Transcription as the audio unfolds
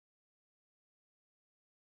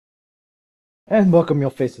And welcome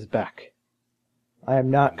your faces back. I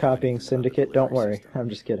am not copying Syndicate, don't worry. I'm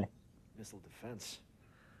just kidding. Missile defense.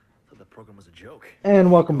 Thought that program was a joke.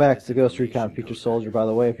 And welcome back to Ghost Recon Future Soldier, by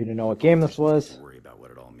the way, if you didn't know what game this was.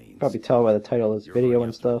 Probably tell by the title of this video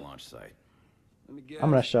and stuff. I'm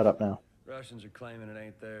gonna shut up now. Russians are claiming it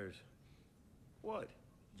ain't theirs. What?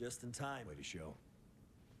 Just in time. Way to show.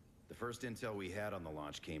 The first intel we had on the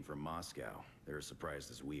launch came from Moscow. They're as surprised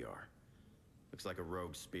as we are. Looks like a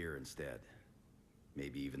rogue spear instead.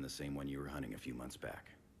 Maybe even the same one you were hunting a few months back.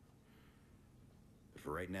 But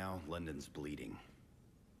for right now, London's bleeding.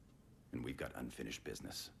 And we've got unfinished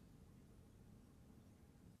business.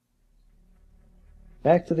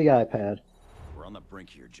 Back to the iPad. We're on the brink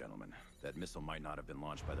here, gentlemen. That missile might not have been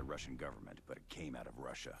launched by the Russian government, but it came out of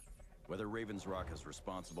Russia. Whether Raven's Rock is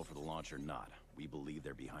responsible for the launch or not, we believe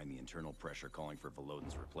they're behind the internal pressure calling for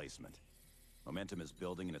Volodin's replacement. Momentum is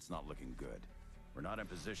building and it's not looking good. We're not in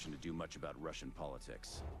position to do much about Russian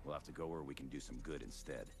politics. We'll have to go where we can do some good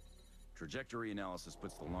instead. Trajectory analysis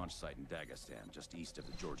puts the launch site in Dagestan, just east of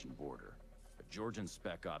the Georgian border. A Georgian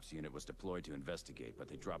Spec Ops unit was deployed to investigate, but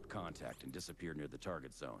they dropped contact and disappeared near the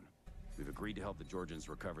target zone. We've agreed to help the Georgians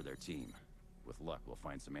recover their team. With luck, we'll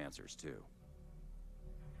find some answers, too.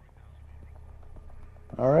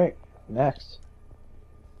 Alright, next.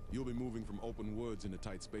 You'll be moving from open woods into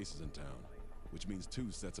tight spaces in town, which means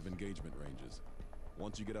 2 sets of engagement ranges.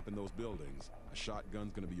 Once you get up in those buildings, a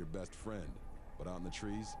shotgun's gonna be your best friend. But out in the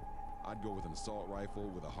trees, I'd go with an assault rifle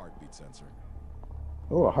with a heartbeat sensor.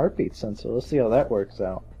 Oh, a heartbeat sensor. Let's see how that works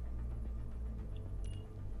out.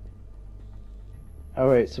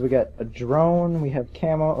 Alright, so we got a drone, we have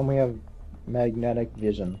camo, and we have magnetic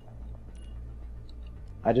vision.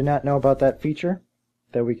 I did not know about that feature,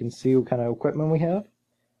 that we can see what kind of equipment we have,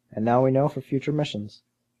 and now we know for future missions.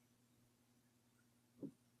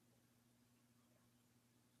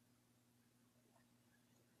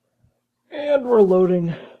 And we're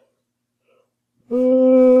loading.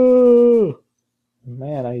 Oh,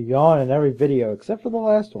 man, I yawn in every video except for the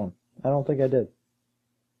last one. I don't think I did.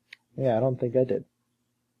 Yeah, I don't think I did.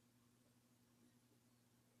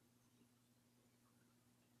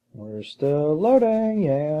 We're still loading,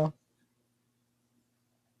 yeah.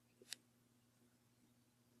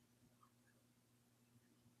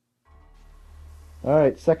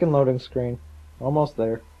 Alright, second loading screen. Almost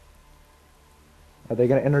there. Are they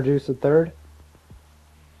going to introduce a third?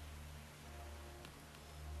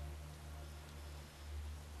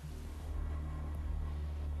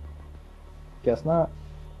 Guess not.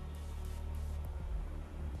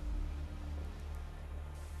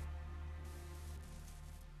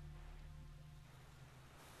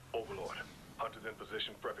 Overlord, hunters in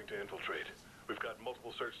position prepping to infiltrate. We've got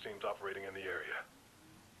multiple search teams operating in the area.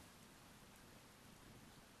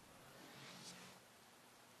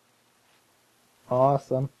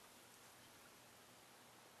 Awesome.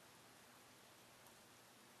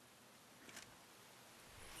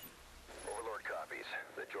 Overlord copies.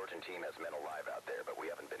 The Georgian team has men alive out there, but we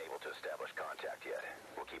haven't been able to establish contact yet.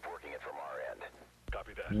 We'll keep working it from our end.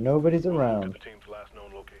 Copy that. Nobody's We'll around. look at the team's last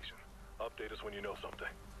known location. Update us when you know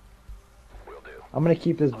something. Will do. I'm going to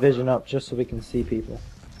keep this vision up just so we can see people.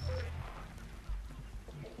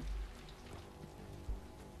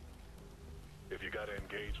 If you gotta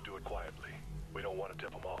engage, do it quietly. We don't want to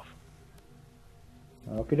tip them off.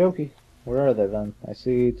 Okie dokie. Where are they then? I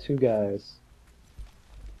see 2 guys.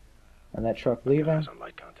 And that truck leaving. Eyes on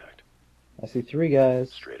light contact. I see 3 guys.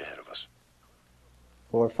 Straight ahead of us.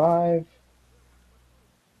 4, 5.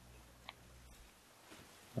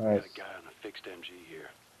 Alright. Got a guy on a fixed MG here.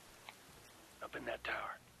 Up in that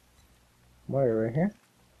tower. Where, right here?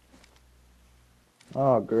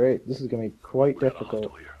 Oh, great. This is going to be quite We got a difficult.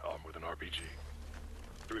 hostile here, armed with an RPG.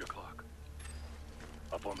 3 o'clock.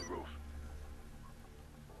 Up on the roof.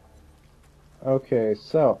 Okay,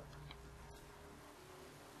 so.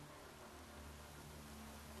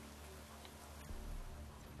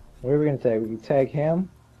 What are we going to tag? We can tag him,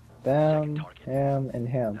 them, him, and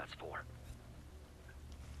him. That's 4.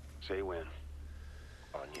 Say when.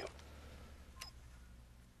 On you.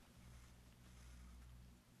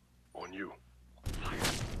 On you. Fire.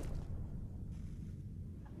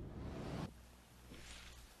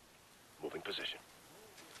 Moving position.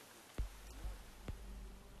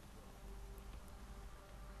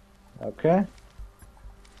 Okay.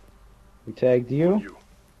 We tagged you. You.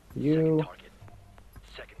 You.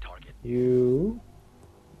 Second target. You.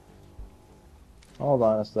 Hold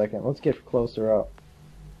on a second. Let's get closer up.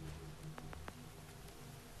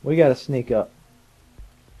 We gotta sneak up.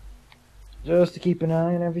 Just to keep an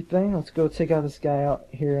eye on everything. Let's go take out this guy out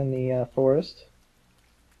here in the forest.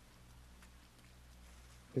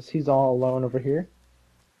 Because he's all alone over here.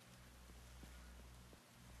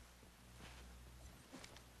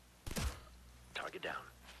 Target down.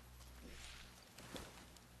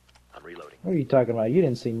 I'm reloading. What are you talking about? You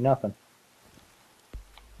didn't see nothing.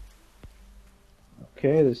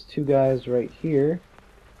 Okay, there's two guys right here.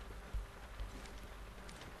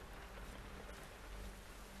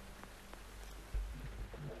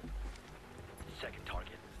 Second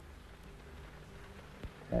target.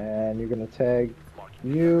 And you're gonna tag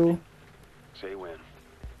you. Say when.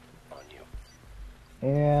 On you.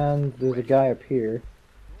 And there's a guy up here.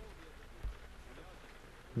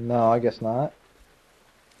 No, I guess not.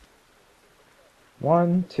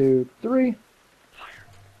 1, 2, 3.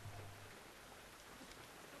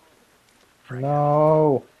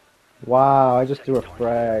 No. Wow, I just threw a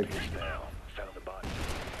frag. Found the body.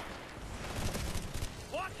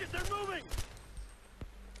 Watch it, they're moving.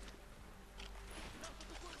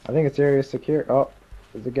 I think it's area secure. Oh,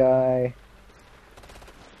 there's a guy.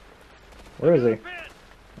 Where is he?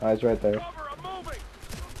 Oh, he's right there.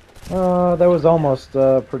 That was almost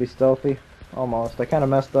pretty stealthy. Almost. I kind of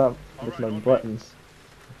messed up with my buttons.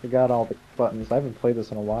 I forgot all the buttons. I haven't played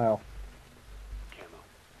this in a while.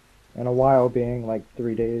 And a while being like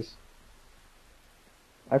 3 days.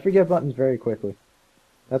 I forget buttons very quickly.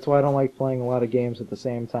 That's why I don't like playing a lot of games at the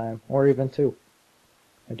same time, or even two.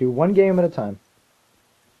 I do one game at a time.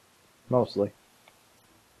 Mostly.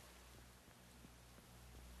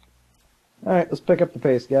 Alright, let's pick up the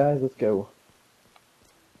pace, guys. Let's go.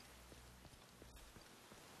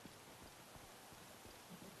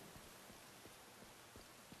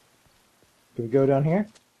 Can we go down here?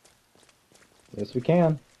 Yes, we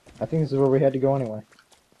can. I think this is where we had to go anyway.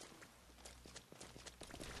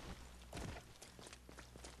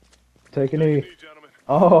 Take a knee.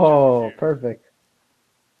 Oh, perfect.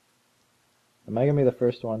 Am I gonna be the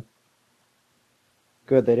first one?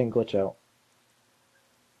 Good, they didn't glitch out.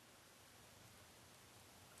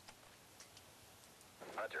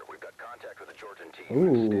 Hunter, we've got contact with the Georgian team.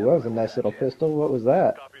 Ooh, that was a nice little pistol. What was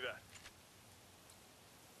that? Copy that.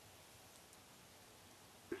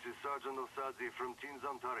 This is Sergeant Osadze from Team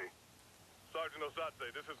Zamtari. Sergeant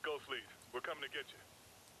Osadze, this is Ghost Lead. We're coming to get you.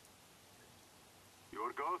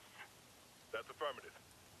 Your ghost? That's affirmative.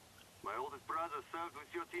 My oldest brother served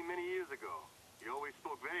with your team many years ago. He always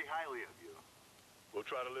spoke very highly of you. We'll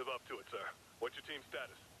try to live up to it, sir. What's your team's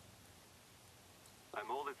status?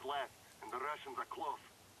 I'm oldest left, and the Russians are close.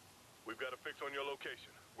 We've got a fix on your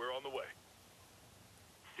location. We're on the way.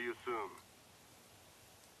 See you soon.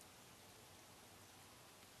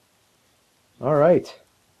 Alright.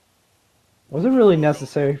 Was it really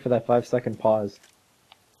necessary for that 5-second pause?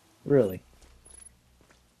 Really?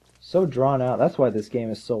 So drawn out. That's why this game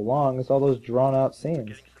is so long. It's all those drawn out scenes.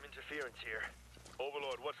 Getting some interference here.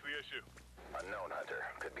 Overlord, what's the issue? Unknown, Hunter.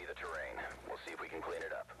 Could be the terrain. We'll see if we can clean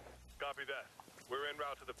it up. Copy that. We're en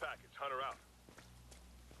route to the package. Hunter out.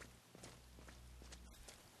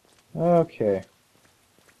 Okay.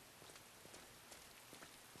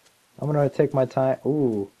 I'm gonna take my time.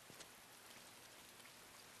 Ooh.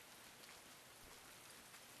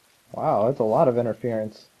 Wow, that's a lot of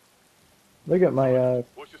interference. Look at my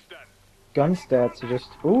What's your status? gun stats. Are just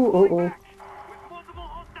ooh. With multiple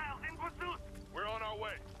hostiles in pursuit! We're on our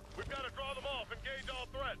way. We've got to draw them off. Engage all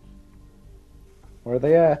threats. Where are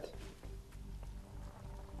they at?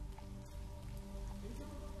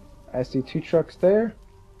 I see 2 trucks there.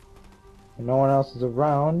 And no one else is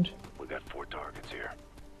around. We got 4 targets here.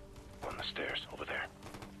 On the stairs, over there.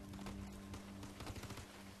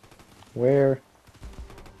 Where?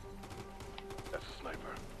 That's a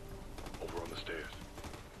sniper. Over on the stairs.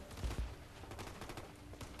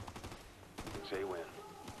 Say when.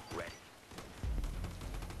 Ready.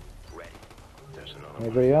 Ready. There's another one.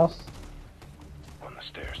 Anybody else? On the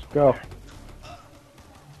stairs. Go.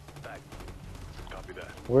 Back. Copy that.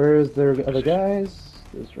 Where's their other guys?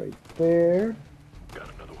 It's right there.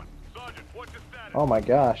 Got another one. Sergeant, what's your status? Oh my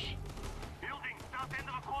gosh. Building, south end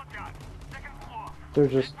of the courtyard. Second floor. They're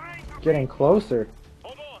just getting closer.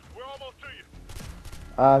 Hold on. We're almost to you.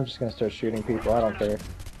 I'm just gonna start shooting people. I don't care.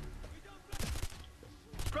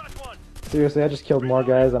 Scratch one. Seriously, I just killed more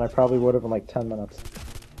guys than I probably would have in like 10 minutes.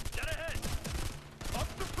 Get ahead. I'm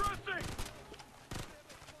suppressing.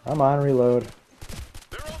 I'm on reload.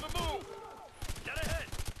 They're on the move. Get ahead.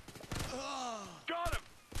 Got him.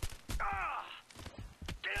 Ah.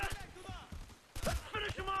 Get it. Let's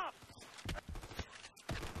finish him off.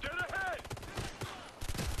 Get ahead.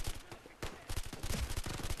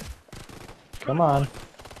 Come on.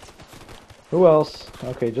 Who else?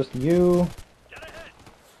 Okay, just you, Get ahead.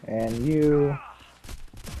 and you,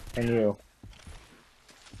 and you.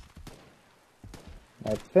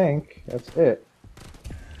 I think that's it.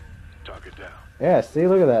 Target down. Yeah, see,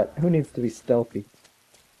 look at that. Who needs to be stealthy?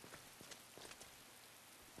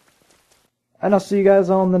 And I'll see you guys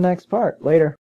on the next part. Later.